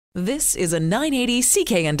This is a 980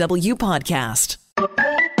 CKNW podcast.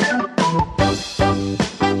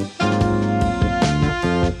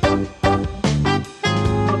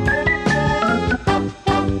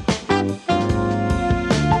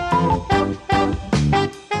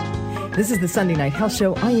 This is the Sunday Night Health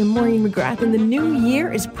Show. I am Maureen McGrath, and the new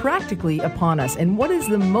year is practically upon us. And what is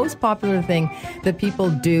the most popular thing that people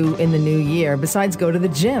do in the new year besides go to the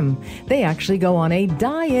gym? They actually go on a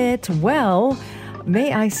diet. Well,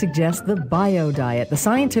 may I suggest the Bio Diet, the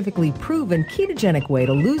scientifically proven ketogenic way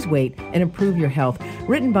to lose weight and improve your health,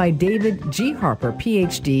 written by David G. Harper,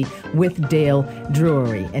 PhD, with Dale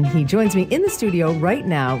Drury. And he joins me in the studio right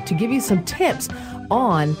now to give you some tips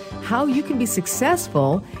on how you can be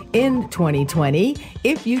successful in 2020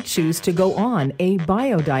 if you choose to go on a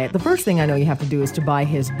bio diet. The first thing I know you have to do is to buy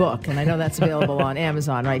his book, and I know that's available on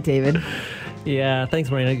Amazon, right, David? Yeah,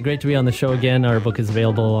 thanks, Marina. Great to be on the show again. Our book is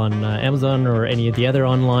available on Amazon or any of the other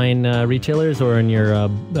online retailers or in your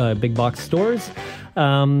big box stores.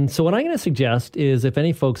 So what I'm going to suggest is if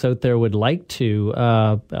any folks out there would like to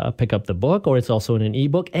pick up the book, or it's also in an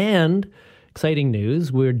ebook, and exciting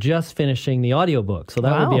news, we're just finishing the audiobook, so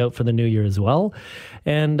that will be out for the new year as well.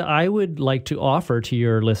 And I would like to offer to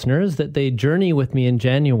your listeners that they journey with me in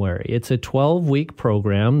January. It's a 12-week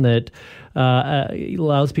program that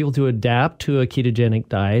allows people to adapt to a ketogenic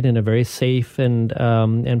diet in a very safe and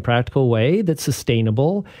practical way that's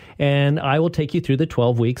sustainable. And I will take you through the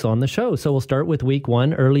 12 weeks on the show. So we'll start with week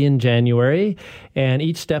 1 early in January, and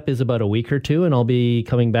each step is about a week or two, and I'll be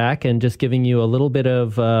coming back and just giving you a little bit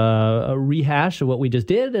of a rehash of what we just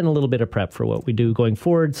did and a little bit of prep for what we do going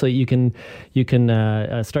forward, so you can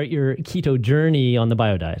start your keto journey on the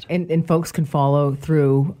bio diet. And folks can follow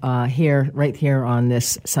through right here on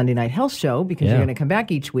this Sunday Night Health Show, because you're going to come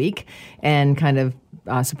back each week and kind of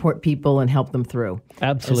support people and help them through.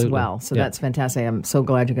 Absolutely. As well. So that's fantastic. I'm so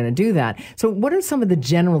glad you're going to do that. So what are some of the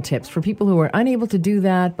general tips for people who are unable to do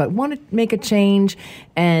that but want to make a change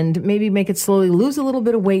and maybe make it slowly, lose a little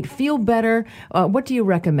bit of weight, feel better? What do you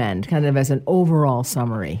recommend kind of as an overall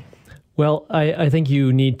summary? Well, I think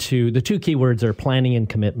you need to, the two key words are planning and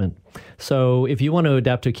commitment. So if you want to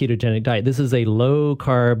adapt to a ketogenic diet, this is a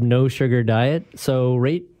low-carb, no-sugar diet. So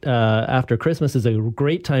right after Christmas is a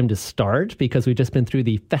great time to start, because we've just been through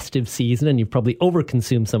the festive season and you've probably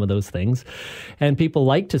overconsumed some of those things. And people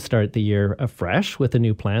like to start the year afresh with a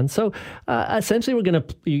new plan. So essentially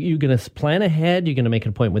you're going to plan ahead. You're going to make an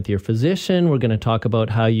appointment with your physician. We're going to talk about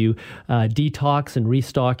how you detox and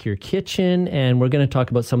restock your kitchen. And we're going to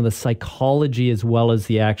talk about some of the psychology as well as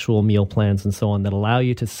the actual meal plans and so on that allow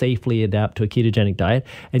you to safely adapt to a ketogenic diet.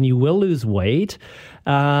 And you will lose weight.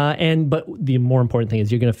 But the more important thing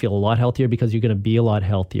is you're going to feel a lot healthier because you're going to be a lot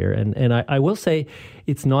healthier. And I will say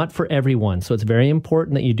it's not for everyone. So it's very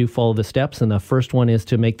important that you do follow the steps. And the first one is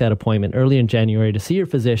to make that appointment early in January to see your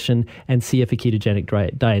physician and see if a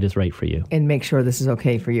ketogenic diet is right for you. And make sure this is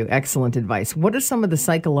okay for you. Excellent advice. What are some of the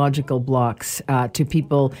psychological blocks to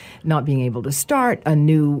people not being able to start a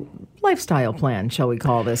new lifestyle plan, shall we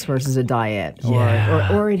call this, versus a diet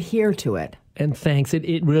or adhere to it? And thanks.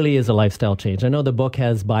 It really is a lifestyle change. I know the book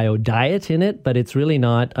has bio diet in it, but it's really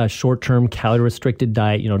not a short-term calorie-restricted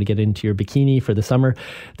diet, to get into your bikini for the summer.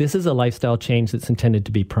 This is a lifestyle change that's intended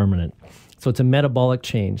to be permanent. So it's a metabolic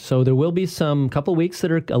change. So there will be some couple weeks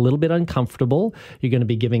that are a little bit uncomfortable. You're going to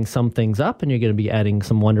be giving some things up and you're going to be adding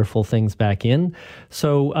some wonderful things back in.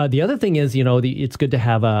 So the other thing is, it's good to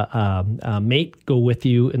have a mate go with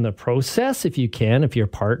you in the process if you can. If your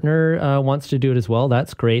partner wants to do it as well,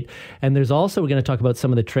 that's great. And there's also, we're going to talk about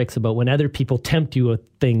some of the tricks about when other people tempt you with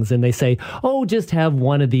things and they say, oh, just have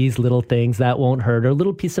one of these little things, that won't hurt, or a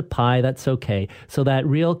little piece of pie, that's okay. So that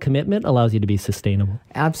real commitment allows you to be sustainable.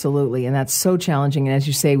 Absolutely. And that's so challenging. And as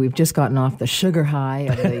you say, we've just gotten off the sugar high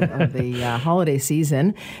of the holiday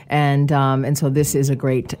season. And so this is a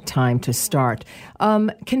great time to start.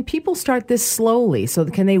 Can people start this slowly? So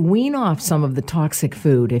can they wean off some of the toxic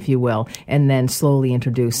food, if you will, and then slowly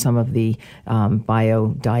introduce some of the bio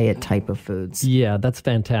diet type of foods? Yeah, that's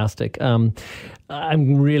fantastic.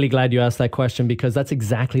 I'm really glad you asked that question, because that's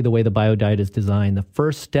exactly the way the bio diet is designed. The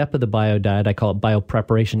first step of the bio diet, I call it bio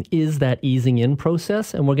preparation, is that easing in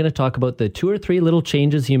process. And we're going to talk about the 2 or 3 little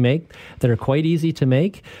changes you make that are quite easy to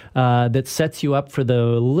make, that sets you up for the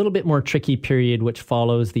little bit more tricky period, which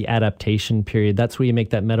follows the adaptation period. That's where you make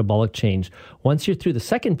that metabolic change. Once you're through the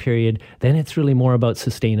second period, then it's really more about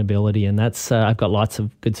sustainability. And that's, I've got lots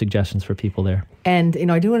of good suggestions for people there. And,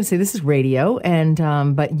 I do want to say this is radio, and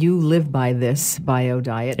but you live by this bio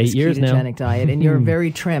diet, 8 years now. Ketogenic diet, and you're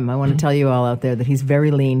very trim. I want to tell you all out there that he's very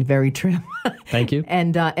lean, very trim. Thank you.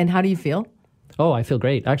 And how do you feel? Oh, I feel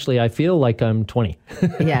great. Actually, I feel like I'm 20.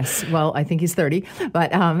 Yes. Well, I think he's 30,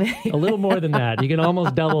 but A little more than that. You can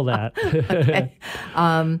almost double that. okay.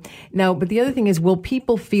 Now, but the other thing is, will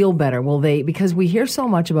people feel better? Will they? Because we hear so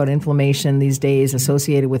much about inflammation these days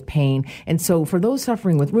associated with pain, and so for those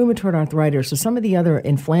suffering with rheumatoid arthritis or some of the other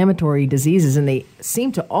inflammatory diseases, and they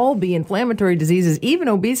seem to all be inflammatory diseases, even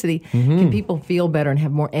obesity, can people feel better and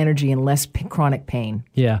have more energy and less chronic pain?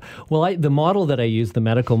 Yeah. Well, the model that I use, the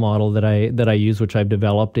medical model that I use, which I've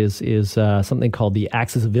developed, is something called the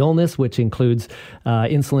axis of illness, which includes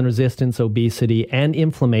insulin resistance, obesity, and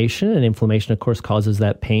inflammation. And inflammation, of course, causes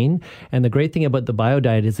that pain. And the great thing about the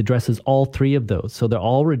BioDiet is it addresses all three of those. So they're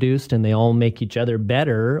all reduced and they all make each other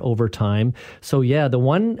better over time. So yeah, the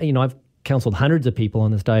one, I've counseled hundreds of people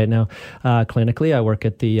on this diet now clinically. I work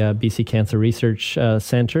at the BC Cancer Research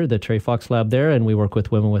Centre, the Terry Fox Lab there, and we work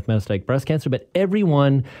with women with metastatic breast cancer. But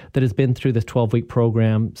everyone that has been through this 12-week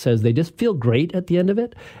program says they just feel great at the end of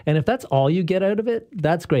it. And if that's all you get out of it,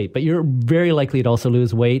 that's great. But you're very likely to also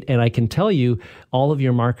lose weight. And I can tell you, all of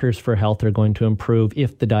your markers for health are going to improve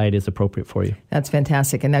if the diet is appropriate for you. That's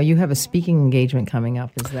fantastic. And now you have a speaking engagement coming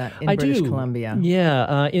up. Is that in British Columbia?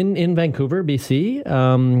 Yeah, in Vancouver,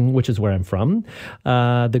 BC, which is where I'm from.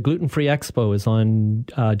 The Gluten-Free Expo is on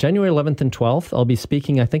January 11th and 12th. I'll be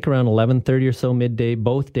speaking, I think, around 11:30 or so midday,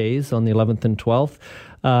 both days on the 11th and 12th.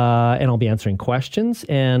 And I'll be answering questions.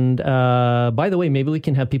 And by the way, maybe we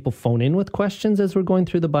can have people phone in with questions as we're going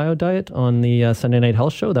through the BioDiet on the Sunday Night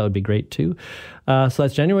Health Show. That would be great too. So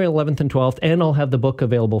that's January 11th and 12th. And I'll have the book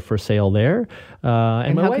available for sale there.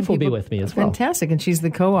 And my wife will be with me as well. Fantastic. And she's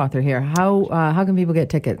the co-author here. How can people get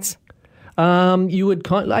tickets?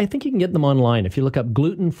 I think you can get them online. If you look up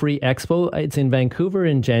Gluten-Free Expo, it's in Vancouver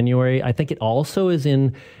in January. I think it also is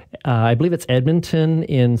in, I believe it's Edmonton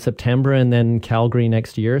in September and then Calgary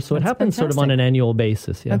next year. So it happens sort of on an annual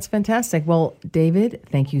basis. Yeah. That's fantastic. Well, David,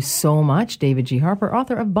 thank you so much. David G. Harper,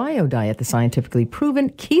 author of BioDiet, the scientifically proven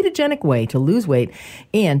ketogenic way to lose weight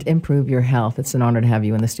and improve your health. It's an honor to have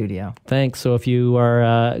you in the studio. Thanks. So if you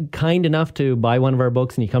are kind enough to buy one of our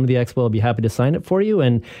books and you come to the expo, I'll be happy to sign it for you.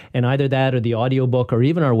 And either that or the audio book or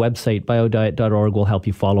even our website, biodiet.org, will help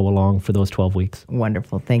you follow along for those 12 weeks.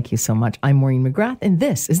 Wonderful. Thank you so much. I'm Maureen McGrath, and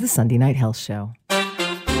this is the Sunday Night Health Show.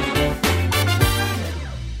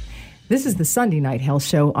 This is the Sunday Night Health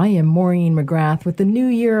Show. I am Maureen McGrath. With the new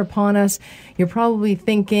year upon us, you're probably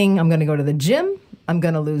thinking, I'm going to go to the gym, I'm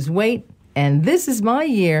going to lose weight, and this is my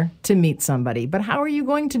year to meet somebody. But how are you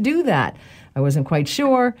going to do that? I wasn't quite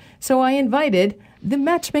sure, so I invited the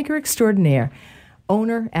matchmaker extraordinaire,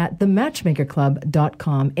 owner at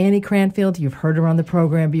thematchmakerclub.com, Annie Cranfield. You've heard her on the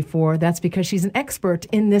program before. That's because she's an expert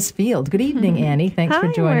in this field. Good evening, Annie. Thanks for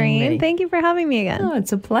joining me. Thank you for having me again. Oh,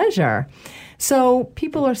 it's a pleasure. So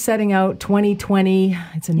people are setting out 2020.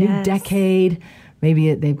 It's a new decade.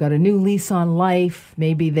 Maybe they've got a new lease on life.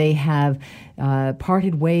 Maybe they have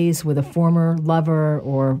parted ways with a former lover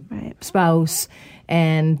or spouse.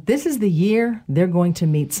 And this is the year they're going to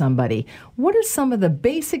meet somebody. What are some of the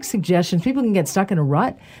basic suggestions? People can get stuck in a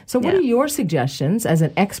rut. So what are your suggestions as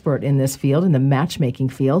an expert in this field, in the matchmaking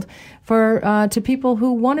field, for to people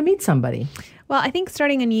who want to meet somebody? Well, I think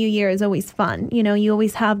starting a new year is always fun. You know, you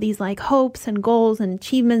always have these like hopes and goals and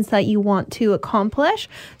achievements that you want to accomplish.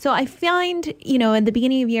 So I find, at the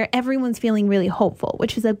beginning of the year, everyone's feeling really hopeful,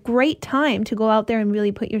 which is a great time to go out there and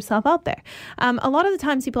really put yourself out there. A lot of the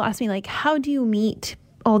times people ask me, like, how do you meet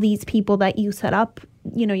all these people that you set up,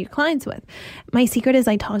 your clients with? My secret is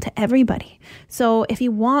I talk to everybody. So if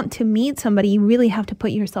you want to meet somebody, you really have to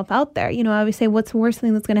put yourself out there. I always say, what's the worst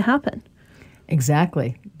thing that's going to happen?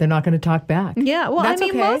 Exactly. They're not going to talk back. Yeah. Well, That's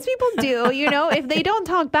okay. Most people do. If they don't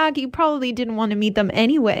talk back, you probably didn't want to meet them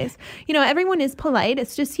anyways. Everyone is polite.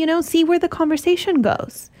 It's just, see where the conversation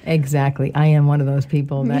goes. Exactly. I am one of those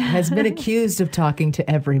people that has been accused of talking to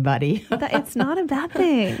everybody. It's not a bad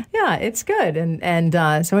thing. Yeah, it's good. And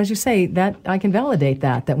so as you say, that I can validate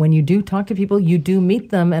that when you do talk to people, you do meet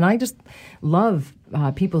them. And I just love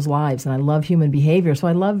people's lives, and I love human behavior, so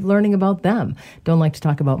I love learning about them. Don't like to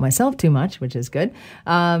talk about myself too much, which is good.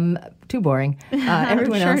 Too boring.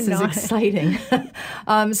 Everyone else is exciting.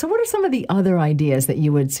 So what are some of the other ideas that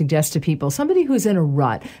you would suggest to people? Somebody who's in a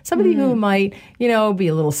rut, somebody who might, be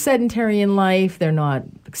a little sedentary in life, they're not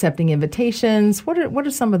accepting invitations. What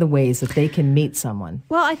are some of the ways that they can meet someone?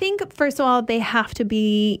 Well, I think, first of all, they have to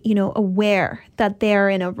be, aware that they're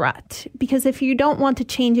in a rut. Because if you don't want to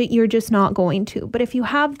change it, you're just not going to. But if you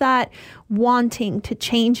have that wanting to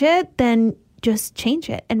change it, then just change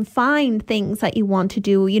it and find things that you want to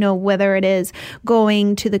do, whether it is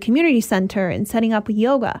going to the community center and setting up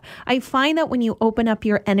yoga. I find that when you open up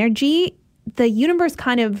your energy, the universe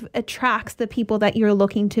kind of attracts the people that you're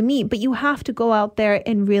looking to meet, but you have to go out there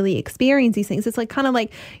and really experience these things. It's like kind of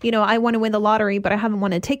like, I want to win the lottery, but I haven't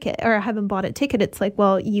won a ticket or I haven't bought a ticket. It's like,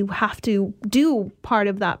 well, you have to do part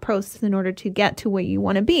of that process in order to get to where you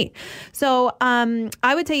want to be. So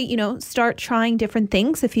I would say, start trying different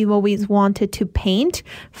things. If you've always wanted to paint,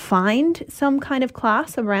 find some kind of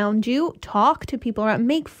class around you, talk to people around,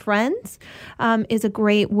 make friends is a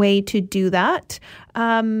great way to do that.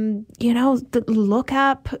 Look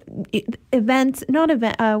up events,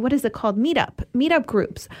 what is it called? Meetup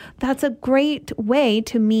groups. That's a great way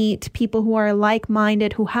to meet people who are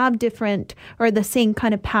like-minded, who have different or the same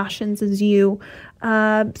kind of passions as you.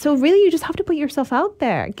 So really, you just have to put yourself out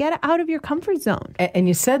there. Get out of your comfort zone. And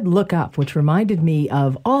you said look up, which reminded me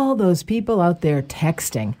of all those people out there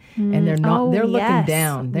texting, and they're not. They're looking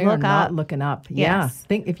down. They are not looking up. Yes.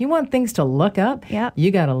 Yeah. If you want things to look up,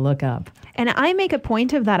 you got to look up. And I make a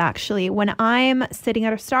point of that, actually. When I'm sitting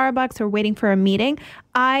at a Starbucks or waiting for a meeting,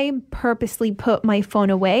 I purposely put my phone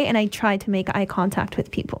away and I try to make eye contact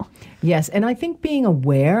with people. Yes. And I think being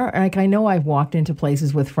aware, like I know I've walked into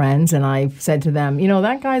places with friends and I've said to them,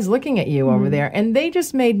 that guy's looking at you over there. And they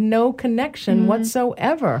just made no connection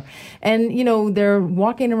whatsoever. And, they're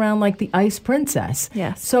walking around like the ice princess.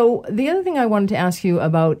 Yes. So the other thing I wanted to ask you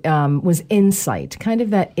about was insight, kind of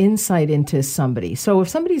that insight into somebody. So if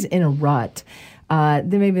somebody's in a rut,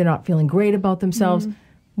 maybe they're not feeling great about themselves.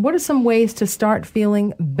 What are some ways to start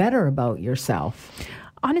feeling better about yourself?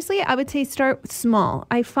 Honestly, I would say start small.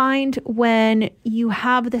 I find when you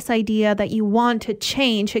have this idea that you want to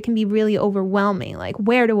change, it can be really overwhelming. Like,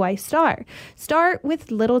 where do I start? Start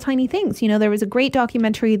with little tiny things. There was a great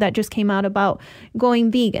documentary that just came out about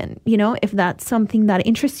going vegan. If that's something that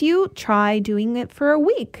interests you, try doing it for a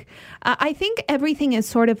week. I think everything is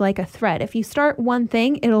sort of like a thread. If you start one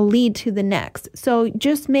thing, it'll lead to the next. So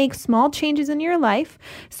just make small changes in your life,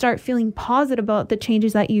 start feeling positive about the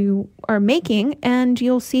changes that you are making, and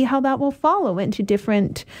you'll see how that will follow into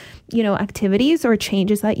different, activities or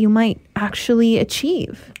changes that you might actually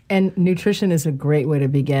achieve. And nutrition is a great way to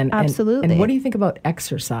begin. Absolutely. And what do you think about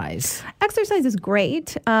exercise? Exercise is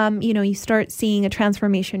great. You start seeing a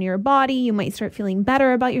transformation in your body. You might start feeling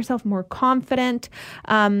better about yourself, more confident.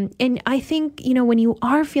 And I think, when you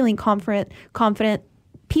are feeling confident,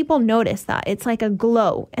 people notice that. It's like a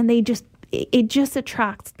glow, and it just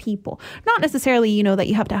attracts people. Not necessarily, that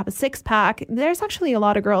you have to have a six-pack. There's actually a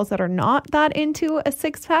lot of girls that are not that into a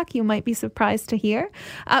six-pack. You might be surprised to hear.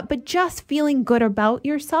 But just feeling good about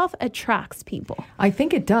yourself attracts people. I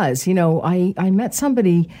think it does. I met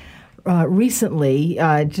somebody recently,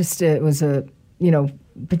 it was a,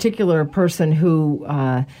 particular person who,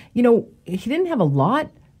 he didn't have a lot,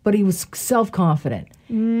 but he was self-confident.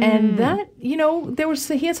 And that, he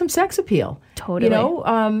had some sex appeal. Totally.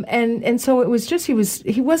 And so it was just,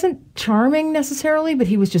 he wasn't charming necessarily, but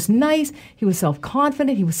he was just nice. He was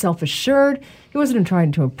self-confident. He was self-assured. He wasn't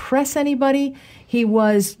trying to impress anybody. He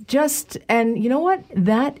was just, and you know what?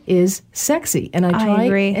 That is sexy. And I try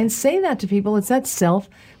and say that to people. It's that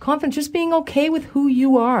self-confidence, just being okay with who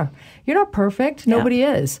you are. You're not perfect. Nobody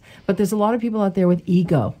is. But there's a lot of people out there with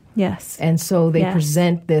ego. Yes. And so they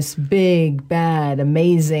present this big, bad,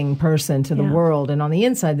 amazing person to the world. And on the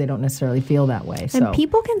inside, they don't necessarily feel that way. So and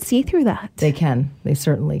people can see through that. They can. They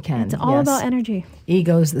certainly can. It's all about energy.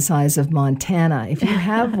 Ego's the size of Montana. If you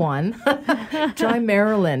have one, try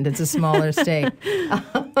Maryland. It's a smaller state.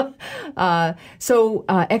 So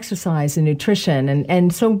exercise and nutrition.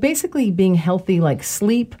 And so basically being healthy, like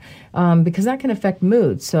sleep, because that can affect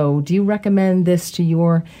mood. So do you recommend this to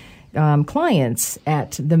your clients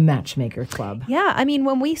at the Matchmaker Club? Yeah, I mean,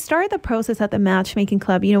 when we start the process at the Matchmaking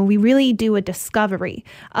Club, we really do a discovery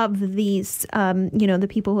of these, the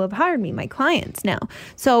people who have hired me, my clients now.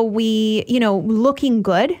 So we, looking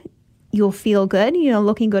good, you'll feel good.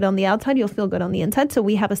 Looking good on the outside, you'll feel good on the inside. So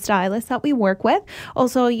we have a stylist that we work with.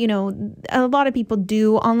 Also, a lot of people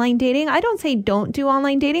do online dating. I don't say don't do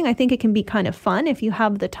online dating. I think it can be kind of fun if you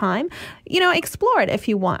have the time. Explore it if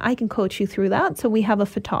you want. I can coach you through that. So we have a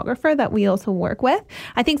photographer that we also work with.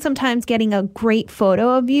 I think sometimes getting a great photo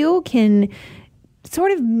of you can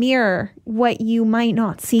sort of mirror what you might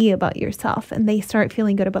not see about yourself, and they start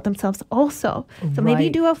feeling good about themselves also. So maybe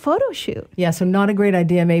you do a photo shoot. Yeah, so not a great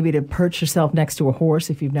idea maybe to perch yourself next to a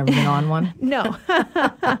horse if you've never been on one. No.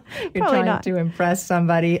 You're trying to impress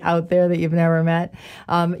somebody out there that you've never met.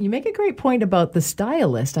 You make a great point about the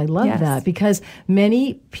stylist. I love that, because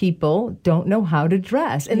many people don't know how to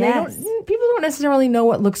dress, and people don't necessarily know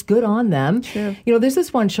what looks good on them. True. There's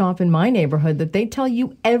this one shop in my neighborhood that they tell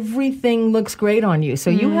you everything looks great on on you.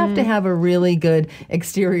 So you have to have a really good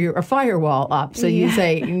exterior or firewall up. So you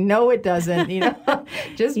say, no, it doesn't,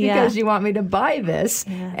 just because you want me to buy this.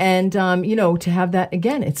 Yeah. And, to have that,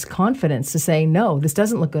 again, it's confidence to say, no, this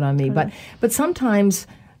doesn't look good on me. But sometimes,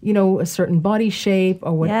 a certain body shape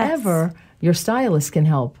or whatever, your stylist can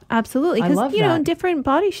help. Absolutely. Because, different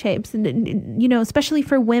body shapes, and, especially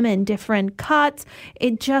for women, different cuts,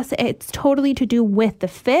 it's totally to do with the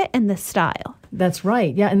fit and the style. That's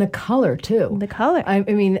right. Yeah, and the color, too. The color. I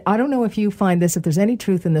mean, I don't know if you find this, if there's any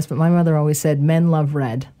truth in this, but my mother always said men love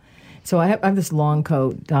red. So I have this long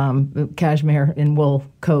coat, cashmere and wool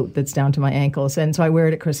coat that's down to my ankles, and so I wear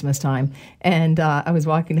it at Christmas time. And I was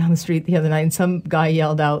walking down the street the other night, and some guy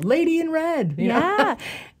yelled out, "Lady in red!" Yeah.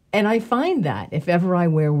 And I find that if ever I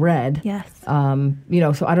wear red, so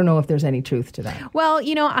I don't know if there's any truth to that. Well,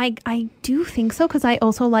 I do think so, because I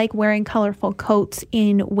also like wearing colorful coats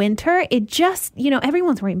in winter. It just,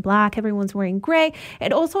 everyone's wearing black, everyone's wearing gray.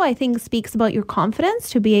 It also, I think, speaks about your confidence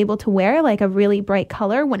to be able to wear like a really bright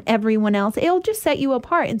color when everyone else, it'll just set you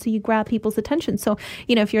apart. And so you grab people's attention. So,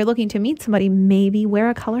 if you're looking to meet somebody, maybe wear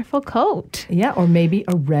a colorful coat. Yeah, or maybe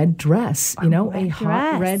a red dress, a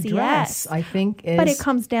hot red dress, I think is... But it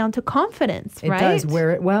comes down to confidence, right? It does. Wear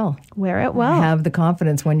it well. Wear it well. Have the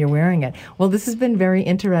confidence when you're wearing it. Well, this has been very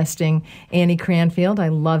interesting, Annie Cranfield. I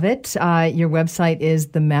love it. Your website is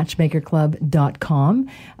thematchmakerclub.com.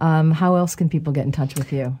 How else can people get in touch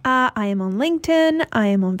with you? I am on LinkedIn. I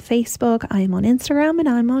am on Facebook. I am on Instagram. And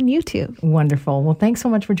I'm on YouTube. Wonderful. Well, thanks so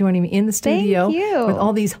much for joining me in the studio with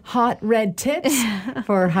all these hot red tips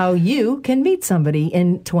for how you can meet somebody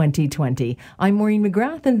in 2020. I'm Maureen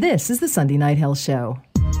McGrath, and this is the Sunday Night Health Show.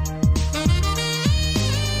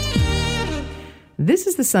 This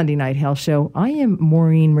is the Sunday Night Health Show. I am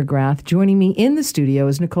Maureen McGrath. Joining me in the studio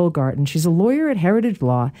is Nicole Garten. She's a lawyer at Heritage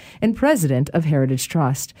Law and president of Heritage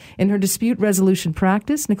Trust. In her dispute resolution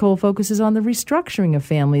practice, Nicole focuses on the restructuring of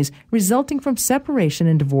families resulting from separation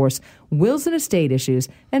and divorce, wills and estate issues,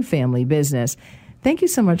 and family business. Thank you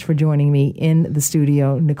so much for joining me in the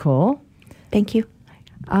studio, Nicole. Thank you.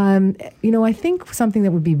 I think something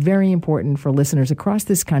that would be very important for listeners across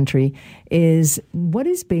this country is what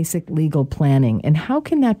is basic legal planning and how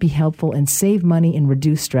can that be helpful and save money and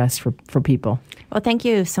reduce stress for people? Well, thank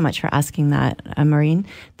you so much for asking that, Maureen.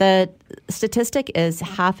 The statistic is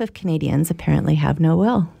half of Canadians apparently have no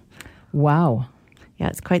will. Wow. Yeah,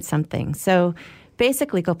 it's quite something. So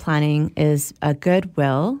basic legal planning is a good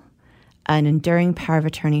will, an enduring power of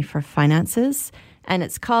attorney for finances, and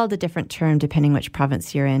it's called a different term depending which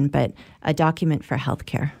province you're in, but a document for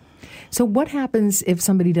healthcare. So what happens if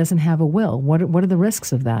somebody doesn't have a will? What are the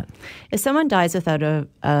risks of that? If someone dies without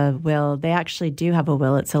a will, they actually do have a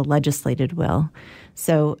will. It's a legislated will.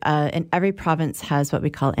 So and every province has what we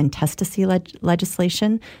call intestacy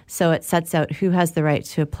legislation. So it sets out who has the right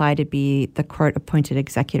to apply to be the court-appointed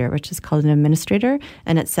executor, which is called an administrator,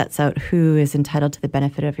 and it sets out who is entitled to the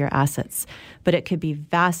benefit of your assets. But it could be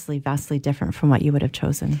vastly, vastly different from what you would have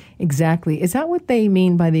chosen. Exactly. Is that what they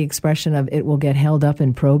mean by the expression of it will get held up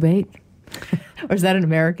in probate? Or is that an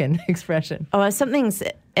American expression? Oh,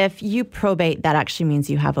 if you probate, that actually means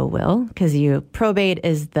you have a will, because probate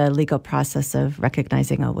is the legal process of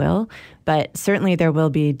recognizing a will. But certainly there will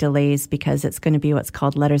be delays because it's going to be what's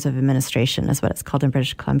called letters of administration, is what it's called in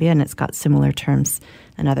British Columbia, and it's got similar terms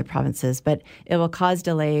in other provinces. But it will cause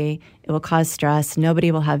delay, it will cause stress.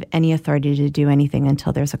 Nobody will have any authority to do anything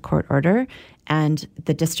until there's a court order, and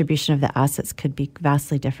the distribution of the assets could be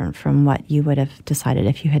vastly different from what you would have decided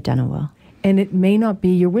if you had done a will. And it may not be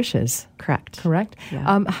your wishes. Correct.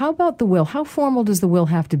 Yeah. How about the will? How formal does the will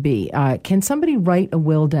have to be? Can somebody write a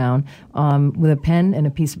will down with a pen and a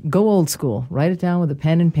piece? Go old school. Write it down with a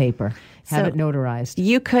pen and paper. Have it notarized.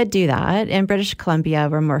 You could do that. In British Columbia,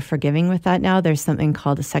 we're more forgiving with that now. There's something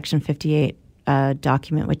called a Section 58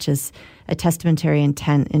 document, which is a testamentary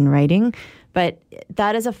intent in writing. But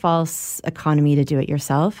that is a false economy to do it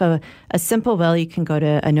yourself. A simple will, you can go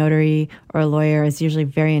to a notary or a lawyer, is usually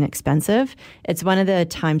very inexpensive. It's one of the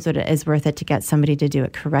times that it is worth it to get somebody to do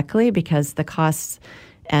it correctly, because the costs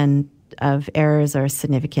and of errors are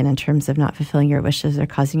significant in terms of not fulfilling your wishes or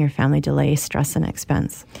causing your family delay, stress, and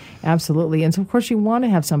expense. Absolutely. And so, of course, you want to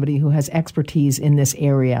have somebody who has expertise in this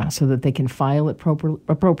area so that they can file it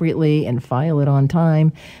appropriately and file it on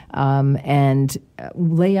time and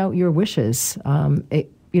lay out your wishes,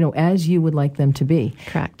 as you would like them to be.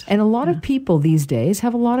 Correct. And a lot of people these days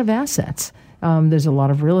have a lot of assets. There's a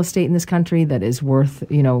lot of real estate in this country that is worth,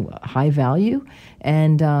 high value,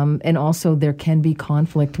 and also there can be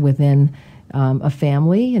conflict within a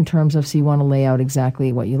family in terms of, so you want to lay out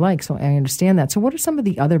exactly what you like. So I understand that. So what are some of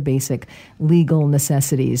the other basic legal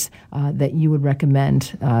necessities that you would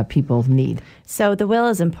recommend people need? So the will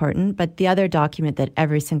is important, but the other document that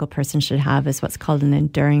every single person should have is what's called an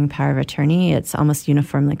enduring power of attorney. It's almost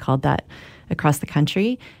uniformly called that across the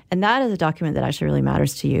country. And that is a document that actually really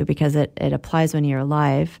matters to you because it applies when you're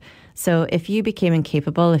alive. So if you became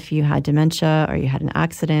incapable, if you had dementia or you had an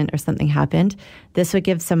accident or something happened, this would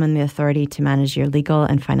give someone the authority to manage your legal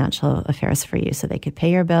and financial affairs for you. So they could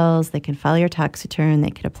pay your bills, they can file your tax return, they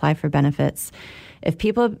could apply for benefits. If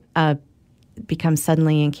people become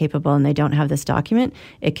suddenly incapable and they don't have this document,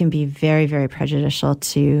 it can be very, very prejudicial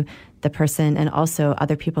to the person and also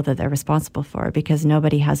other people that they're responsible for because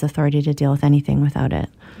nobody has authority to deal with anything without it.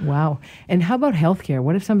 Wow. And how about healthcare?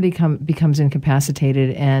 What if somebody becomes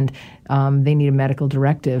incapacitated and they need a medical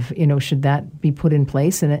directive? Should that be put in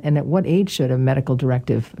place? And at what age should a medical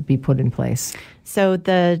directive be put in place? So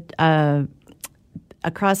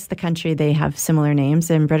across the country, they have similar names.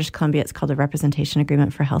 In British Columbia, it's called a representation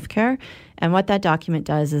agreement for healthcare. And what that document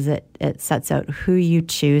does is it sets out who you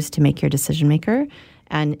choose to make your decision maker.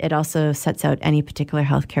 And it also sets out any particular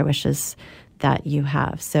healthcare wishes that you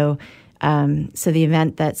have. So the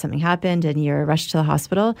event that something happened and you're rushed to the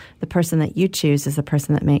hospital, the person that you choose is the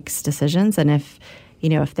person that makes decisions. And if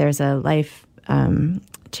there's a life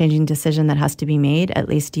changing decision that has to be made, at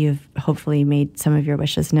least you've hopefully made some of your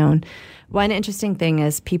wishes known. One interesting thing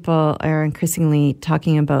is people are increasingly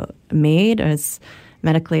talking about MAID as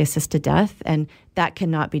medically assisted death, and that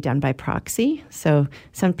cannot be done by proxy. So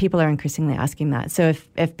some people are increasingly asking that. So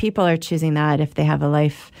if people are choosing that, if they have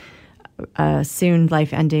a soon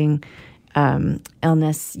life-ending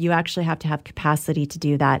illness, you actually have to have capacity to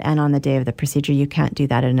do that. And on the day of the procedure, you can't do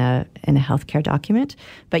that in a healthcare document.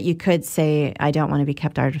 But you could say, I don't want to be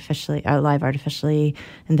kept alive artificially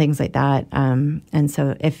and things like that. And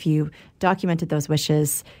so if you documented those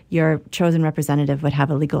wishes, your chosen representative would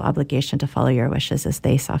have a legal obligation to follow your wishes as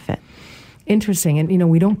they saw fit. Interesting. And,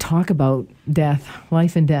 we don't talk about death,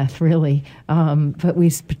 life and death, really. But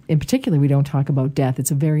in particular, we don't talk about death.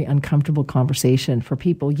 It's a very uncomfortable conversation for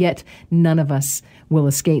people, yet none of us will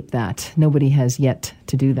escape that. Nobody has yet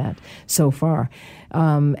to do that so far.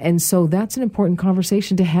 And so that's an important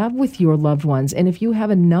conversation to have with your loved ones. And if you have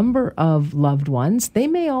a number of loved ones, they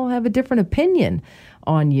may all have a different opinion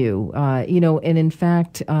on you, and in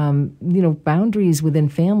fact, boundaries within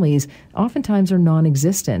families oftentimes are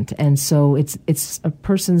non-existent. And so it's a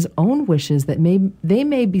person's own wishes that they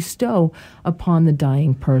may bestow upon the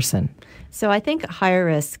dying person. So I think higher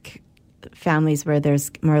risk families where there's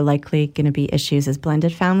more likely going to be issues is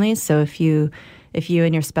blended families. So if you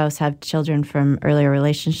and your spouse have children from earlier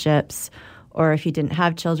relationships, or if you didn't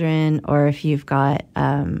have children, or if you've got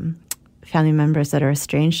family members that are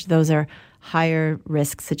estranged, those are higher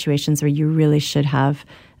risk situations where you really should have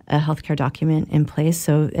a healthcare document in place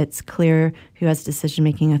so it's clear who has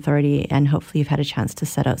decision-making authority, and hopefully you've had a chance to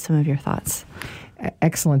set out some of your thoughts.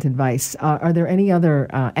 Excellent advice. Are there any other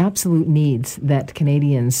absolute needs that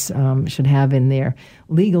Canadians should have in their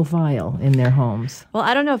legal file in their homes? Well,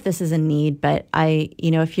 I don't know if this is a need, but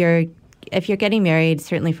if you're getting married,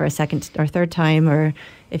 certainly for a second or third time, or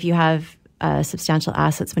if you have substantial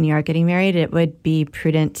assets when you are getting married, it would be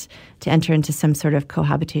prudent to enter into some sort of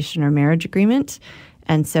cohabitation or marriage agreement.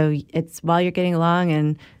 And so it's while you're getting along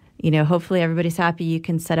and, hopefully everybody's happy, you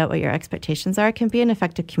can set out what your expectations are. It can be an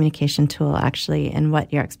effective communication tool, actually, and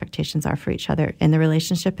what your expectations are for each other in the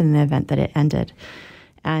relationship in the event that it ended.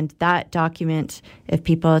 And that document, if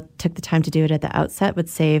people took the time to do it at the outset, would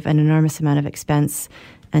save an enormous amount of expense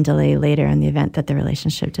and delay later in the event that the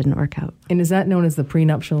relationship didn't work out. And is that known as the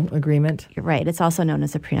prenuptial agreement? You're right. It's also known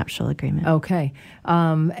as a prenuptial agreement. Okay.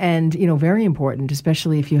 And, very important,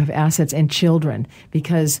 especially if you have assets and children,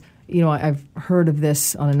 because, I've heard of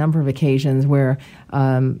this on a number of occasions where,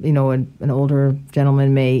 an older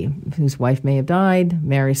gentleman whose wife may have died,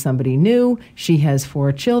 marry somebody new. She has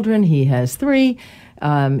 4 children. He has 3.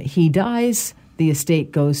 He dies. The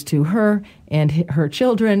estate goes to her and her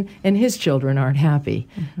children, and his children aren't happy.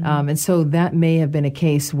 Mm-hmm. And so that may have been a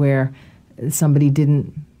case where somebody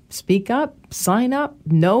didn't speak up, sign up,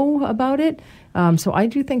 know about it. So I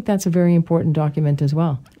do think that's a very important document as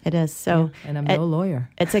well. It is. So, yeah, and I'm no lawyer.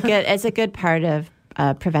 It's a good part of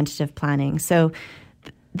preventative planning. So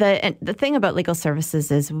the thing about legal services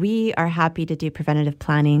is we are happy to do preventative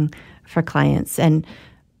planning for clients,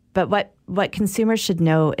 but what consumers should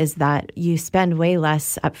know is that you spend way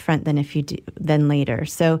less upfront than later.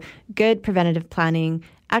 So good preventative planning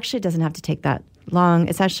actually doesn't have to take that long.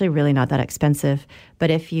 It's actually really not that expensive.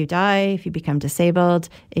 But if you die, if you become disabled,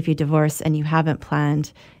 if you divorce and you haven't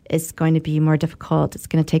planned, it's going to be more difficult, it's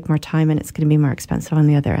going to take more time, and it's going to be more expensive on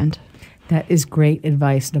the other end. That is great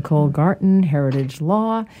advice. Nicole Garten, Heritage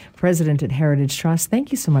Law, President at Heritage Trust.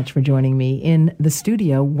 Thank you so much for joining me in the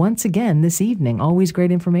studio once again this evening. Always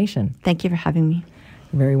great information. Thank you for having me.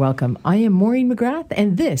 You're very welcome. I am Maureen McGrath,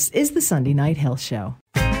 and this is the Sunday Night Health Show.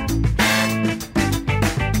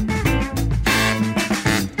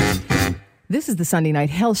 This is the Sunday Night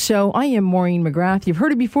Health Show. I am Maureen McGrath. You've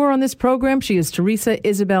heard her before on this program. She is Teresa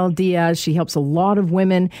Isabel Diaz. She helps a lot of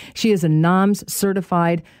women. She is a NAMS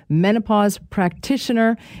certified menopause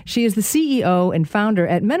practitioner. She is the CEO and founder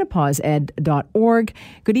at menopauseed.org.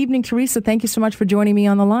 Good evening, Teresa. Thank you so much for joining me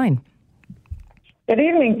on the line. Good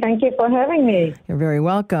evening. Thank you for having me. You're very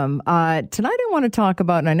welcome. Tonight I want to talk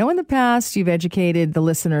about, and I know in the past you've educated the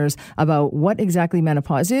listeners about what exactly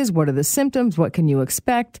menopause is, what are the symptoms, what can you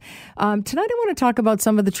expect. Tonight I want to talk about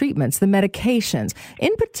some of the treatments, the medications.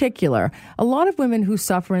 In particular, a lot of women who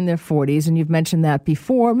suffer in their 40s, and you've mentioned that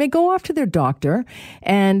before, may go off to their doctor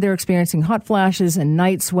and they're experiencing hot flashes and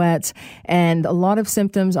night sweats and a lot of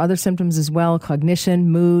symptoms, other symptoms as well, cognition,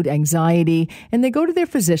 mood, anxiety, and they go to their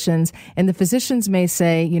physicians, and the physicians may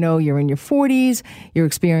say, you know, you're in your 40s, you're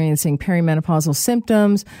experiencing perimenopausal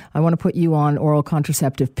symptoms, I want to put you on oral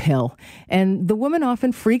contraceptive pill. And the woman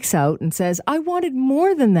often freaks out and says, I wanted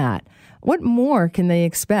more than that. What more can they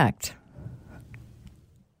expect?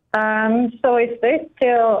 So if they're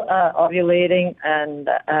still ovulating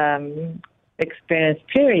and experience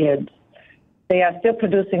periods, they are still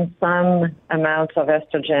producing some amounts of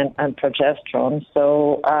estrogen and progesterone.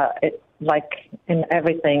 So like in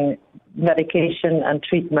everything, medication and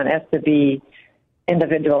treatment has to be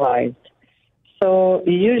individualized. So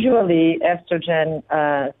usually estrogen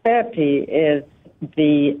therapy is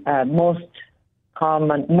the most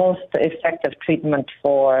common, most effective treatment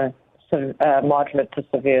for moderate to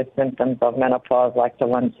severe symptoms of menopause like the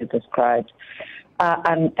ones you described.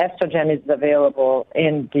 And estrogen is available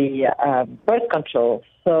in the birth control.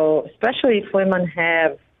 So especially if women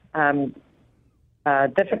have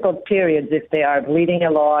difficult periods, if they are bleeding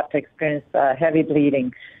a lot, experience heavy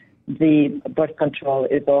bleeding, the birth control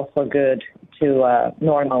is also good to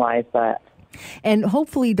normalize that. And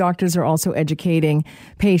hopefully doctors are also educating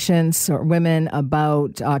patients or women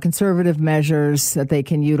about conservative measures that they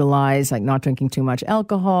can utilize, like not drinking too much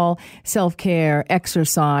alcohol, self-care,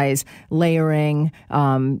 exercise, layering,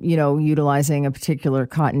 utilizing a particular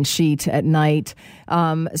cotton sheet at night.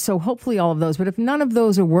 So hopefully all of those. But if none of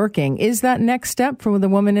those are working, is that next step for the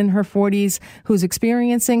woman in her 40s who's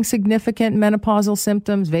experiencing significant menopausal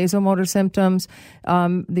symptoms, vasomotor symptoms,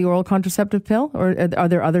 the oral contraceptive pill? Or are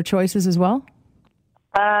there other choices as well?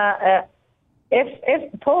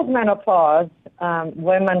 If post-menopause,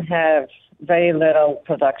 women have very little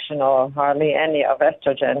production or hardly any of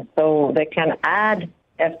estrogen, so they can add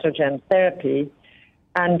estrogen therapy.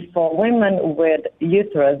 And for women with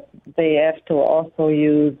uterus, they have to also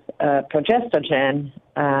use progestogen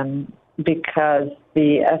because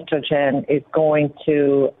the estrogen is going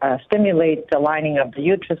to stimulate the lining of the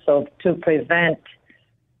uterus. So to prevent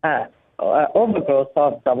overgrowth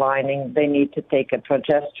of the lining, they need to take a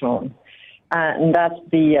progesterone. And that's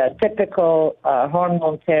the typical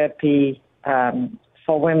hormone therapy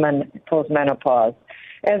for women post-menopause.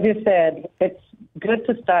 As you said, it's good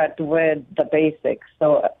to start with the basics.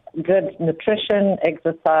 So good nutrition,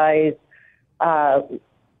 exercise,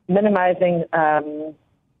 minimizing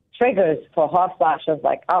triggers for hot flashes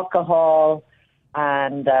like alcohol,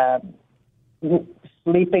 and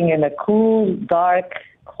sleeping in a cool, dark,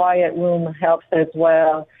 quiet room helps as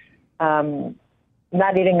well.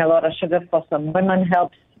 Not eating a lot of sugar for some women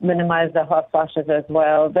helps minimize the hot flashes as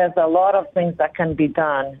well. There's a lot of things that can be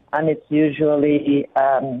done, and it's usually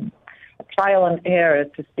trial and error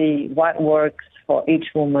to see what works for each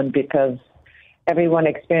woman, because everyone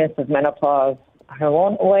experiences menopause her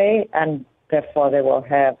own way, and therefore they will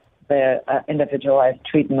have their individualized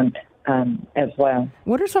treatment as well.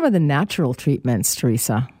 What are some of the natural treatments,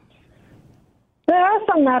 Teresa? There are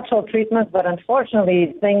some natural treatments, but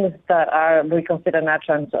unfortunately, things that we consider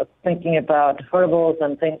natural, so thinking about herbals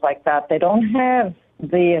and things like that, they don't have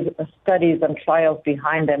the studies and trials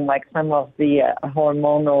behind them like some of the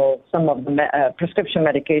some of the prescription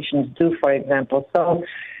medications do, for example. So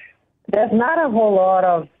there's not a whole lot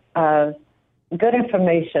of good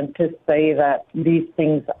information to say that these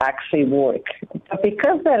things actually work. But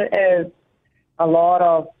because there is a lot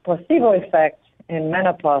of placebo effect in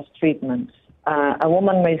menopause treatments, a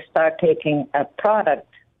woman may start taking a product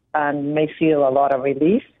and may feel a lot of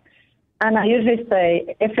relief. And I usually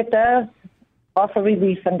say, if it does offer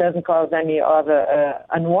relief and doesn't cause any other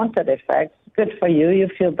unwanted effects, good for you. You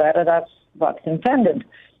feel better. That's what's intended.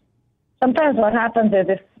 sometimes what happens is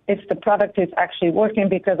if the product is actually working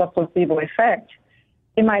because of placebo effect,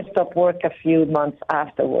 it might stop work a few months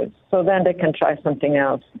afterwards. So then they can try something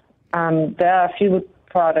else. There are a few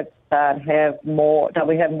products that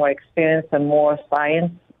we have more experience and more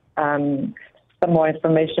science, some more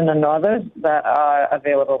information than others that are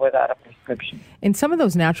available without a prescription. And some of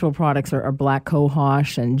those natural products are black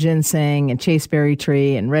cohosh and ginseng and chaseberry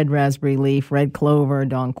tree and red raspberry leaf, red clover,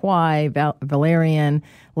 dong quai, valerian,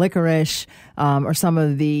 licorice, or some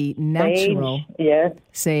of the natural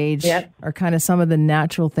sage, are kind of some of the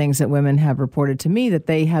natural things that women have reported to me that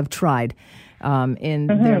they have tried in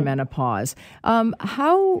their menopause.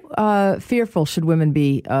 How fearful should women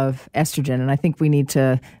be of estrogen? And I think we need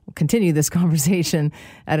to continue this conversation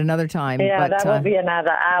at another time. Yeah, that will be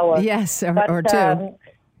another hour. Yes, or two.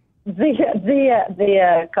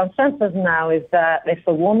 The consensus now is that if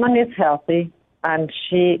a woman is healthy and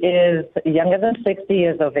she is younger than 60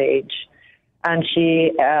 years of age, and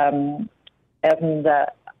she's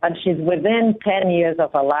within 10 years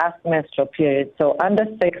of her last menstrual period, so under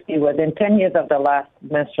 60, within 10 years of the last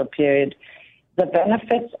menstrual period, the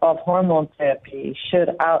benefits of hormone therapy should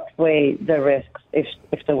outweigh the risks if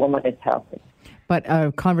the woman is healthy. But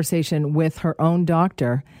a conversation with her own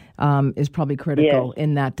doctor is probably critical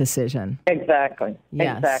in that decision. Exactly.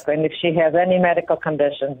 Yes. Exactly. And if she has any medical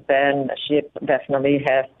conditions, then she definitely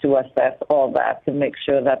has to assess all that to make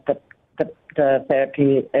sure that the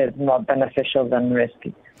therapy is more beneficial than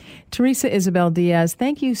risky. Teresa Isabel Diaz,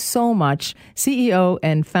 thank you so much. CEO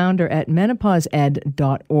and founder at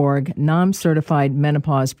menopauseed.org, NAM-certified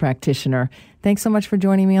menopause practitioner. Thanks so much for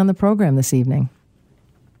joining me on the program this evening.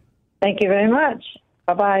 Thank you very much.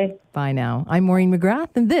 Bye-bye. Bye now. I'm Maureen McGrath,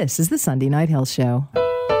 and this is the Sunday Night Health Show.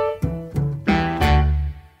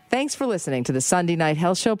 Thanks for listening to the Sunday Night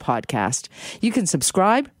Health Show podcast. You can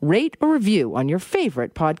subscribe, rate, or review on your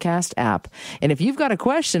favorite podcast app. And if you've got a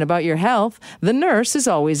question about your health, the nurse is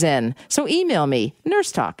always in. So email me,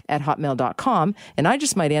 nursetalk@hotmail.com, and I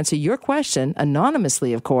just might answer your question,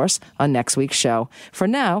 anonymously, of course, on next week's show. For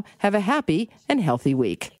now, have a happy and healthy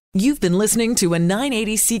week. You've been listening to a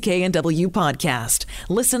 980 CKNW podcast.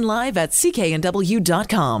 Listen live at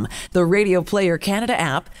cknw.com, the Radio Player Canada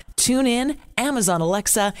app, TuneIn, Amazon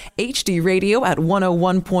Alexa, HD Radio at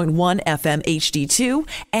 101.1 FM HD2,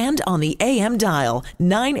 and on the AM dial,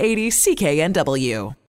 980 CKNW.